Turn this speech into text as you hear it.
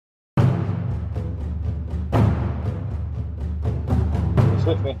He's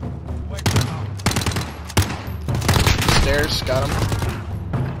with me. Stairs, got him.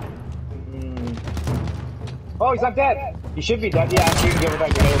 Oh, he's not dead. He should be dead. Yeah, you can get with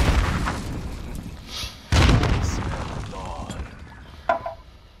that grenade.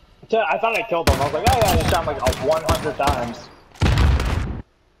 I thought I killed him. I was like, oh yeah, I just shot him like 100 times.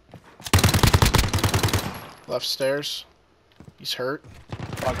 Left stairs. He's hurt.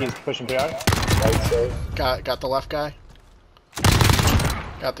 Monkey's pushing PR. Right stairs. Got the left guy.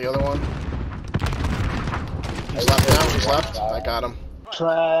 Got the other one. He's left now. He's left. I got him.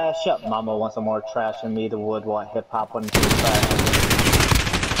 Trash up. Mama wants some more trash in me. The wood want hip hop when she's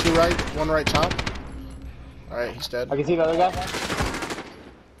trash. 2 right, 1 right top. Alright, he's dead. I can see the other guy.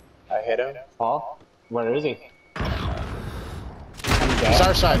 I hit him. Paul? Where is he? He's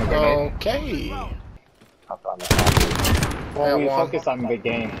our side. Okay. Well, we focus on the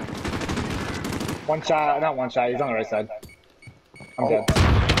game. One shot, not one shot, he's on the right side. I'm dead.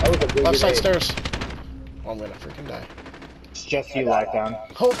 Left side stairs. Oh, I'm gonna freaking die. It's just you, lockdown.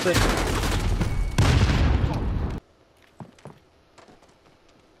 Hold it.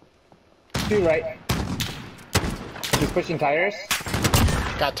 Two right. He's pushing tires.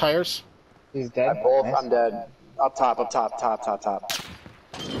 Got tires. He's dead. Nice. I'm dead. Up top.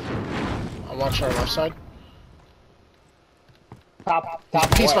 I'm watching our left side. Top.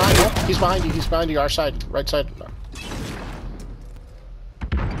 He's behind you. He's behind you. He's behind you. Our side. Right side.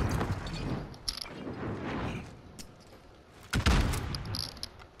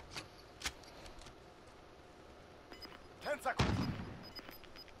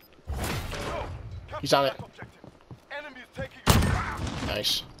 He's on it.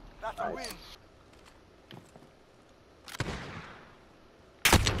 Nice.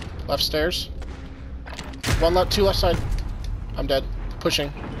 Left stairs. 1 left, 2 left side. I'm dead.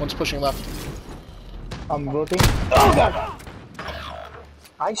 Pushing. One's pushing left. I'm looking. Oh god!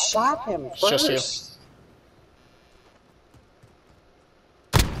 I shot him first. It's just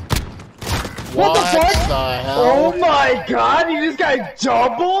you. What the fuck? The hell? Oh my god, you just got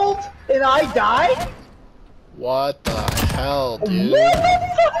doubled and I died? What the hell, dude? What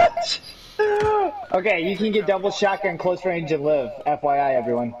the fuck? Okay, you can get double shotgun close range and live. FYI,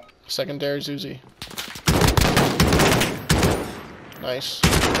 everyone. Secondary Zuzi. Nice.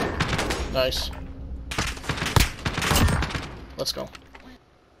 Nice. Let's go.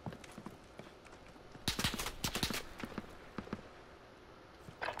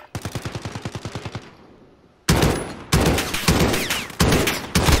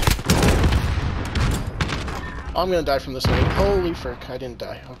 I'm gonna die from this nade. Holy frick, I didn't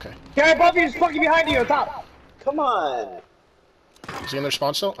die. Okay. Guy above you is fucking behind you, top! Come on. Is he in their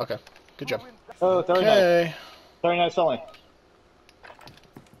spawn still? Okay. Good job. Oh, 39. Okay. 39 only.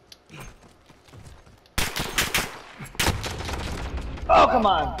 Oh, come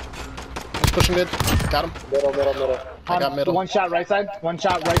on! He's pushing mid. Got him. Middle. I got middle. One shot right side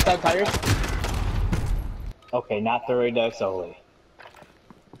tires. Okay, not 39 only.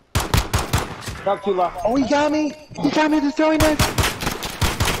 Not too low. Oh, he got me! He got me to throwing knife!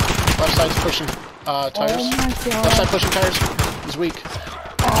 Left side's pushing tires. Oh my god. Left side pushing tires. He's weak.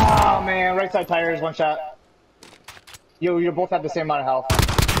 Oh man, right side tires, 1 shot. You both have the same amount of health.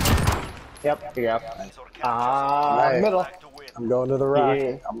 Yep, figure out. Nice. Middle. I'm going to the rock.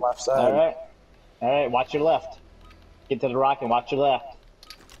 Yeah. I'm left side. Alright, watch your left. Get to the rock and watch your left.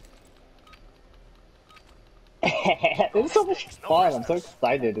 This is so much fun. I'm so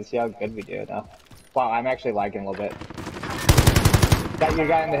excited to see how good we do now. Wow, I'm actually lagging a little bit. Got your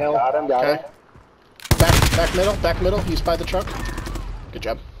guy in the hill. Got him. Back middle. He's by the truck. Good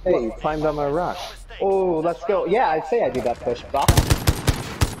job. Hey, you climbed on my rock. Oh, let's go. Yeah, I'd say I do that push, bro.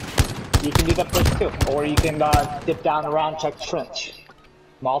 You can do that push too. Or you can dip down around, check trench.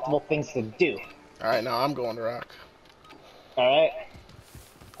 Multiple things to do. Alright, now I'm going to rock. Alright.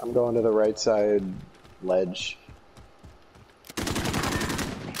 I'm going to the right side ledge.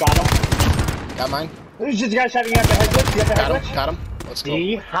 Got him. Got mine. There's just a guy shouting at the head glitch. You got the head glitch? Got him. Let's go.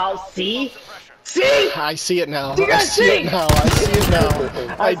 See? How? See? I see it now. Do you guys see? I see it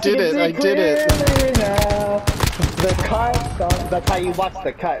now. I did it. Now. The cut, that's how you watch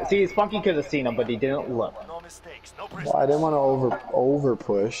the cut. See, Spunky could have seen him, but he didn't look. Well, I didn't want to over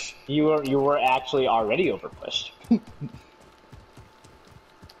push. You were actually already over pushed.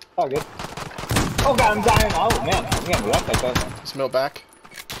 Oh, good. Oh god, I'm dying. Oh man, I'm getting wrecked like that. Let's mill back.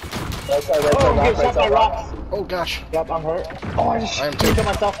 Right side, Oh, get shot by rocks. Oh gosh. Yep, I'm hurt. Oh, I just kill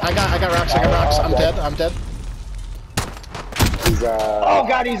myself. I got rocks. I'm dead. He's Oh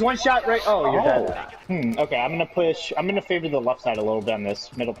god, he's 1 shot right. Oh, you're dead. Okay, I'm gonna push. I'm gonna favor the left side a little bit on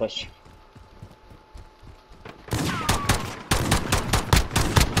this middle push.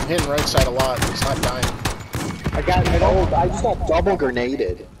 hitting right side a lot. He's not dying. I got middle. Oh, I just got double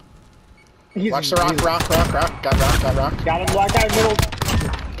grenaded. Watch the rock. Got rock. Got him, black guy middle.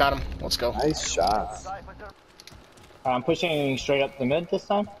 Got him. Let's go. Nice shots. I'm pushing straight up the mid this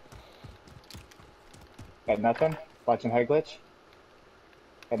time. Got nothing. Watching head glitch.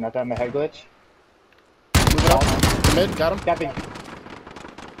 Got nothing on the head glitch. Moving up. The mid, got him. Got me.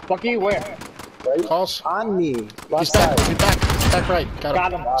 Fucky, where? Right Calls. on me. Left He's back. side. He's back right.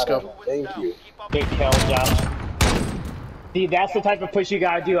 Got him. Let's go. Thank you. Big kill, Josh. See, that's the type of push you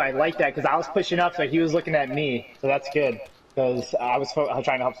gotta do. I like that, because I was pushing up, so he was looking at me. So that's good. Because I was trying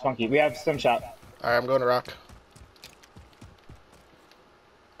to help Spunky. We have stim shot. Alright, I'm going to rock.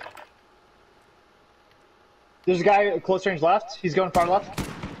 There's a guy close range left. He's going far left.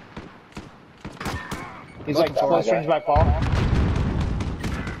 He's like close range by Paul.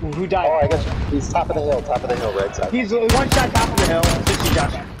 Who died? Oh, I guess he's top of the hill, right side. He's one shot top of the hill. 60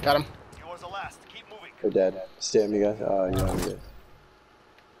 Josh. Got him. Yours the last. Keep moving. They're dead. Stay me, guys. Oh, yeah, I'm good.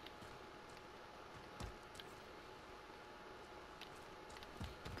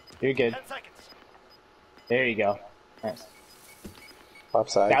 You're good. 10 seconds. There you go. Nice. Top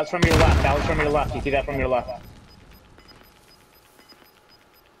side. That was from your left. That was from your left. You see that from your left.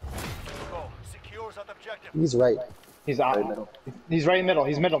 Go. Secures that objective. He's right. He's out. Right middle. He's right in middle.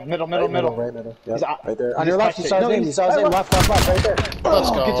 He's middle. Right middle. Yep. He's out. Right there. On He your just left, you touched saw it. his No, name. You saw his name. Left, right there. Let's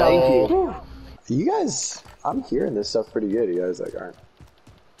go. Good job. You guys, I'm hearing this stuff pretty good. You guys like aren't.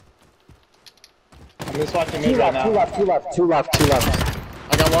 I'm just watching Two mid right left, now. two left.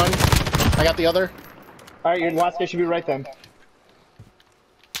 I got one. I got the other. Alright, your last guy should be right then.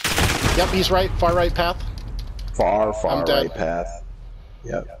 Yep, he's right. Far right path. Far I'm dead. right path.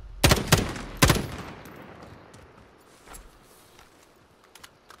 Yep.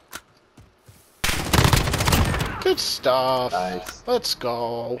 Good stuff. Nice. Let's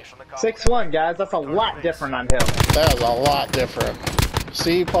go. 6-1, guys. That's a lot different on hill. That was a lot different.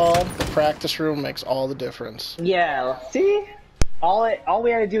 See, Paul, the practice room makes all the difference. Yeah. See? All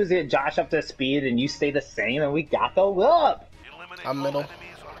we had to do is get Josh up to speed, and you stay the same, and we got the whoop. I'm middle.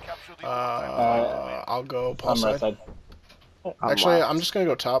 I'll go Paul I'm right side. side. Actually, I'm just gonna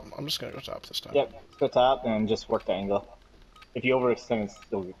go top. I'm just gonna go top this time. Yep. Go top and just work the angle. If you overextend, it's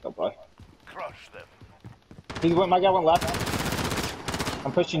still get killed by. Crush them. My guy went left.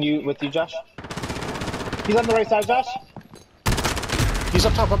 I'm pushing you with you, Josh. He's on the right side, Josh. He's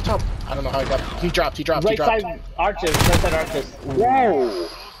up top. I don't know how he got. He dropped. Right side arches. Right side arches. Whoa!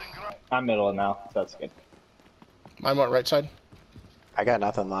 I'm middle now, so that's good. Mine went right side. I got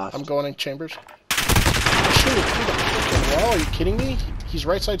nothing left. I'm going in chambers. Shoot, through the freaking wall. Are you kidding me? He's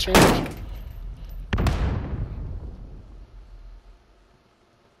right side chambers.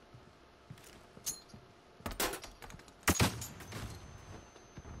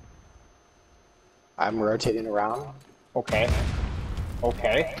 I'm rotating around. Okay.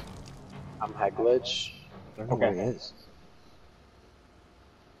 Okay. I'm head glitch. I don't know Okay. where he is.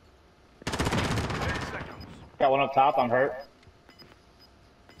 10 seconds. Got one up top. I'm hurt.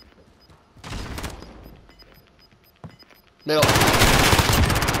 Middle.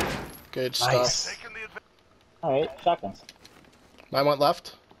 Good stuff. Nice. Taking the advantage. Alright, shotguns. Mine went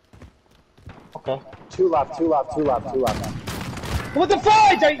left. Okay. Two left. What the fuck?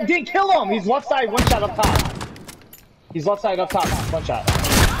 I didn't kill him! He's left side, one shot up top. He's left side up top, one shot.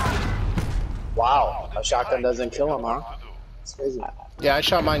 Wow. A shotgun doesn't kill him, huh? It's crazy. Yeah, I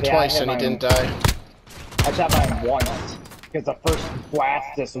shot mine Yeah, twice I hit and he mine. didn't die. I shot mine once. Because the first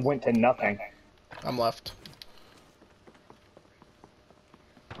blast just went to nothing. I'm left.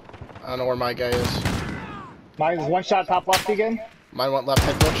 I don't know where my guy is. Mine's one shot top left again. Mine went left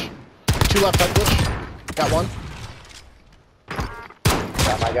head glitch. Two left head glitch. Got one.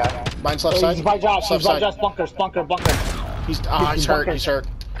 Got my guy. Mine's left side. He's by Josh, Left he's by side. Josh, bunkers. He's He's hurt. bunkers. He's hurt.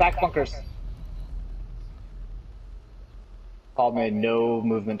 Back bunkers. Paul made no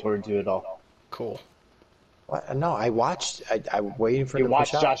movement towards you at all. Cool. What? No, I watched. I'm waiting for You him to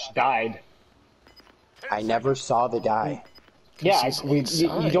push watched out. Josh died. I never saw the guy. Yeah, he's you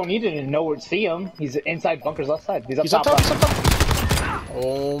inside. don't need to know where to see him. He's inside bunkers left side. He's up He's up top. top. left. He's up top.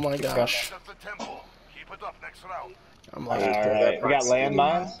 Oh my gosh. That's the tempo. Keep it up next round. I'm like, Alright, we got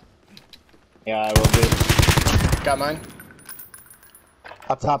landmines. Yeah, I will do. got mine.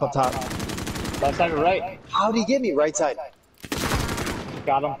 Up top. Left side or right? How'd he get me? Right side.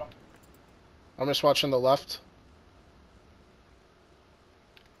 Got him. I'm just watching the left.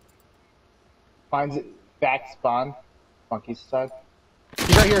 Finds it back spawn. Monkey's side.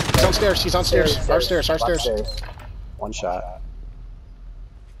 He's right here. He's on stairs. He's on stairs. Our stairs. Our Left stairs. One shot.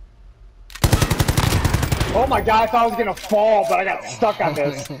 Oh my god, I thought I was gonna fall, but I got stuck on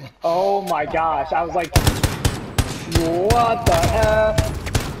this. Oh my gosh, I was like, what the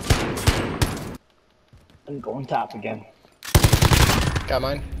F? I'm going top again. Got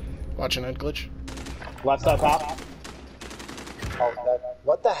mine. Watching head glitch. Left side top. Oh,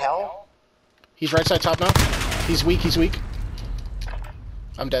 what the hell? He's right side top now. He's weak, he's weak.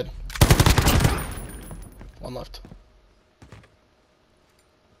 I'm dead. One left.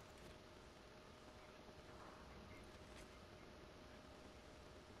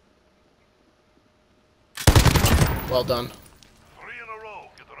 Well done. 3 in a row.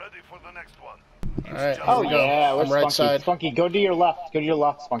 Get ready for the next one. Alright, here Oh we go. yeah, where's I'm right Spunky? side. Spunky, go to your left. Go to your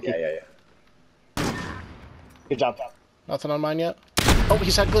left, Spunky. Yeah. Good job. Nothing on mine yet. Oh,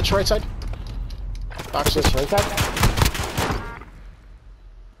 he's had glitch right side. Boxes. Right side.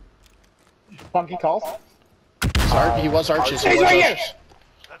 Spunky calls. He was arches. He He's was right here! arches.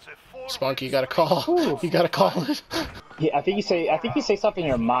 That's a 4. Spunky, you gotta call. You gotta call it. Yeah, I think you say something in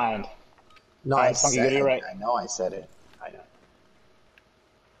your mind. No, Alright, I Spunky, said go to it. your right. I know I said it. I know.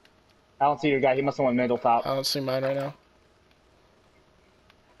 I don't see your guy. He must have went middle top. I don't see mine right now.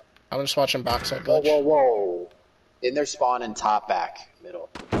 I'm just watching backside Whoa, glitch. whoa, whoa. In their spawn and top back. Middle.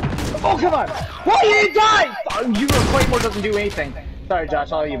 Oh, come on! Why you didn't die? Oh, you Claymore doesn't do anything. Sorry,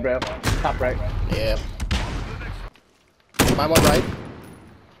 Josh. All you, bro. Top right. Yeah. Mine went right.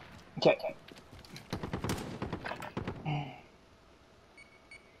 Okay.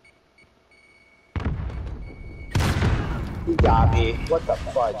 He got me. What the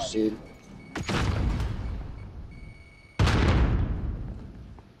fudge, dude?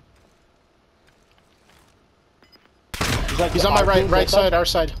 He's on my right side, our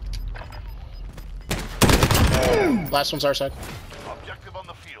side. Last one's our side. Objective on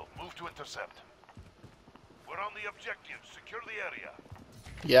the field. Move to intercept. We're on the objective. Secure the area.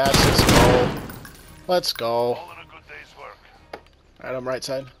 Yes, let's go. Let's go. All in a good day's work. Alright, I'm right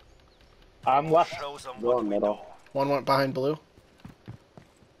side. I'm left. Shows them Go what in we middle. know. One went behind blue.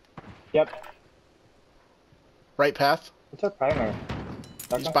 Yep. Right path. What's our primary?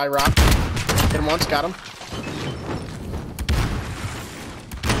 He's by rock. Hit him once, got him.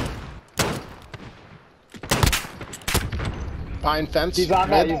 Behind fence. He's on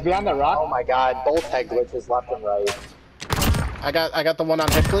that. mid. He's behind that rock. Oh my god, both head glitches left and right. I got the one on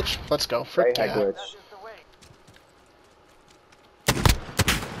head glitch. Let's go. Frick Right head yeah.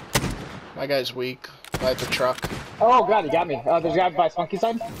 glitch. My guy's weak. By the truck. Oh god, he got me. There's a guy by Spunky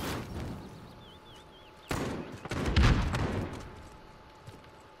side.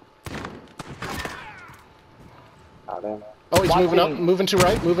 Got him. Oh, he's moving up. Watching. Moving to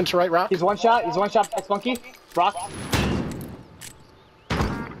right. Moving to right rock. He's one shot. He's one shot by Spunky. Rock.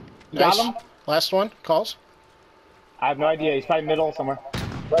 Nice. Got him. Last one. Calls. I have no idea. He's probably middle somewhere.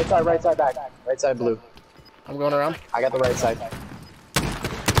 Right side back. Right side blue. I'm going around. I got the right side.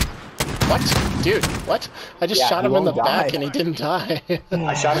 What? Dude, what? I just Yeah, shot he him in the won't back die. and he didn't die.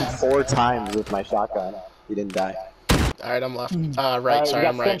 I shot him 4 times with my shotgun. He didn't die. Alright, I'm left. Right, sorry,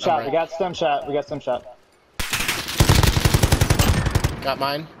 I'm we got right. stem shot. I'm We right. got stem shot. We got stem shot. Got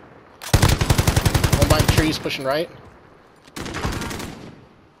mine. One behind trees pushing right.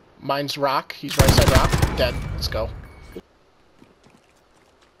 Mine's rock. He's right side rock. Dead. Let's go.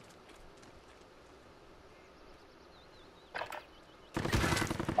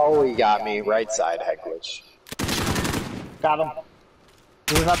 Oh, he got me. Right side head glitch. Got him.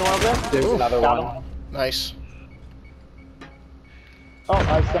 There's another one over there. There's another Got one. him. Nice. Oh,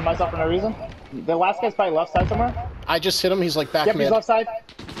 I stemmed myself for no reason. The last guy's probably left side somewhere. I just hit him. He's like back Yep, mid. he's left side.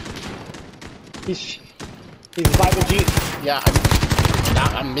 He's by the Jeep. Yeah,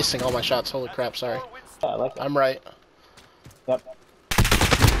 I'm missing all my shots. Holy crap, sorry. Yeah, I like that. I'm right. Yep.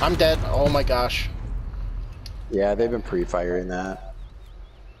 I'm dead. Oh my gosh. Yeah, they've been pre-firing that.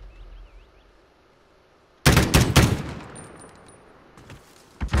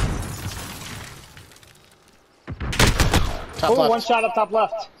 Top Oh, left. one shot up top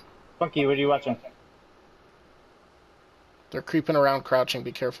left. Funky, what are you watching? They're creeping around, crouching.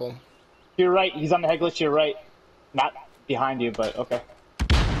 Be careful. To your right. He's on the head glitch to your right. Not behind you, but okay.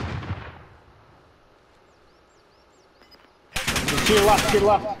 He's to your left, to your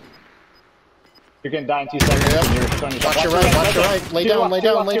left. You're gonna die in 2 seconds. Yep. and you're showing yourself. Watch your right, watch your right. Lay down, lay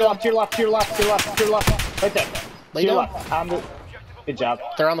down, lay down. To your left, to your left, to your left, to your left. Right there. Lay To your down. left. Good job.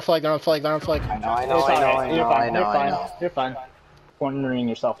 They're on the flag, they're on the flag, they're on the flag. I know, It's alright. You're fine. You're I fine. know. You're fine. Cornering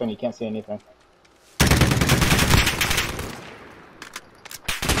yourself in, you can't see anything.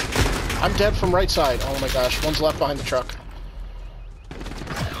 I'm dead from right side. Oh my gosh, one's left behind the truck.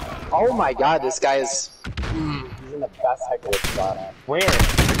 Oh my god, this guy is... He's in the best head glitch spot. Where?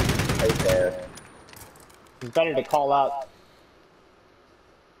 Right there. It's better to call out.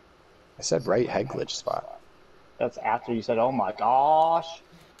 I said right head glitch spot. That's after you said, oh my gosh.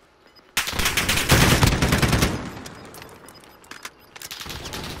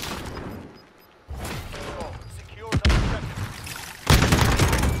 Secure the objective.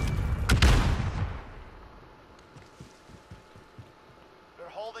 They're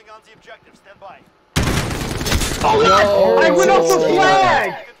holding on the objective. Stand by. Oh, No. I went off the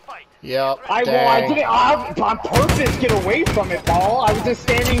flag! Good fight. Yep. I didn't on purpose get away from it, Paul. I was just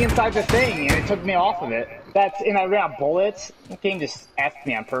standing inside the thing and it took me off of it. And I ran out bullets. The game just effed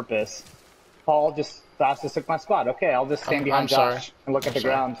me on purpose. Paul just took my spot. Okay, I'll just stand behind Josh and look at the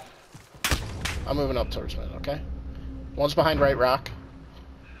ground. I'm moving up towards mid, okay? One's behind right rock.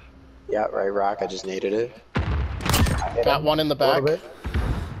 Yeah, right rock. I just naded it. Got one in the back.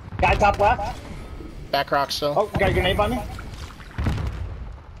 Guy top left. Back rock still. Oh, got a grenade by me.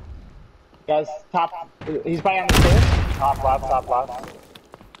 Guys, top. He's probably on the stairs. Top left, top left.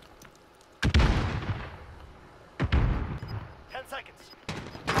 10 seconds.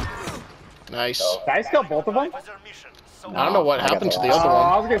 Nice. Did I just kill both of them? Was their mission. So I don't know what happened to the other Oh,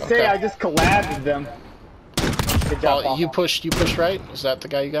 I one. was gonna say, Okay. I just collabed them. Good job, Oh, Paul. you pushed right? Is that the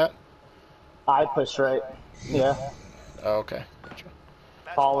guy you got? I pushed right. Yeah. Oh, okay. Gotcha.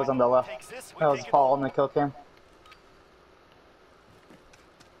 Paul was on the left. Takes this, we That was take it Paul all. on the kill cam.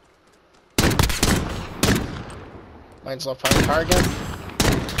 Mine's left behind car again.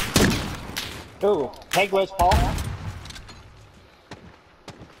 Ooh, head glitch, Paul.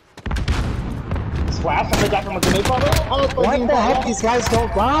 Splash, somebody got from a grenade bubble. Oh, What the heck? These guys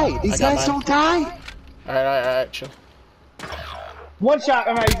don't die. These got guys mine. don't die. Alright, chill. One shot,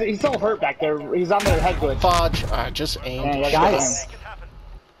 I mean, he's still hurt back there. He's on the head glitch. Fudge. I just aimed. Yeah, Guys. Make it happen.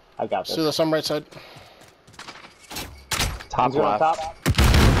 I got Let's do this. this on right side. Top He's on left. top.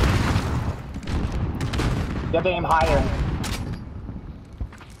 You have to aim higher.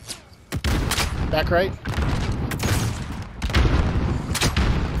 Back right.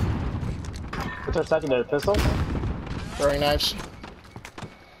 What's our secondary pistol? Throwing knives.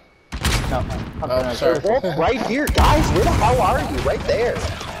 No. Oh, sorry. Right here, guys. Where the hell are you? Right there.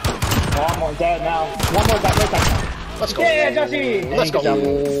 Oh, I'm almost dead now. One more guy, right side. Let's go. Yeah, Joshy! Let's go.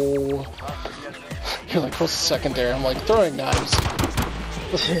 Good You're like, what's secondary? I'm like, throwing knives.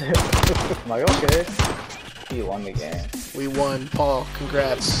 I'm like, okay. You won the game. We won. Paul,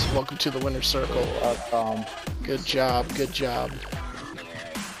 congrats. Welcome to the winner's circle. That's, Good job. Good job.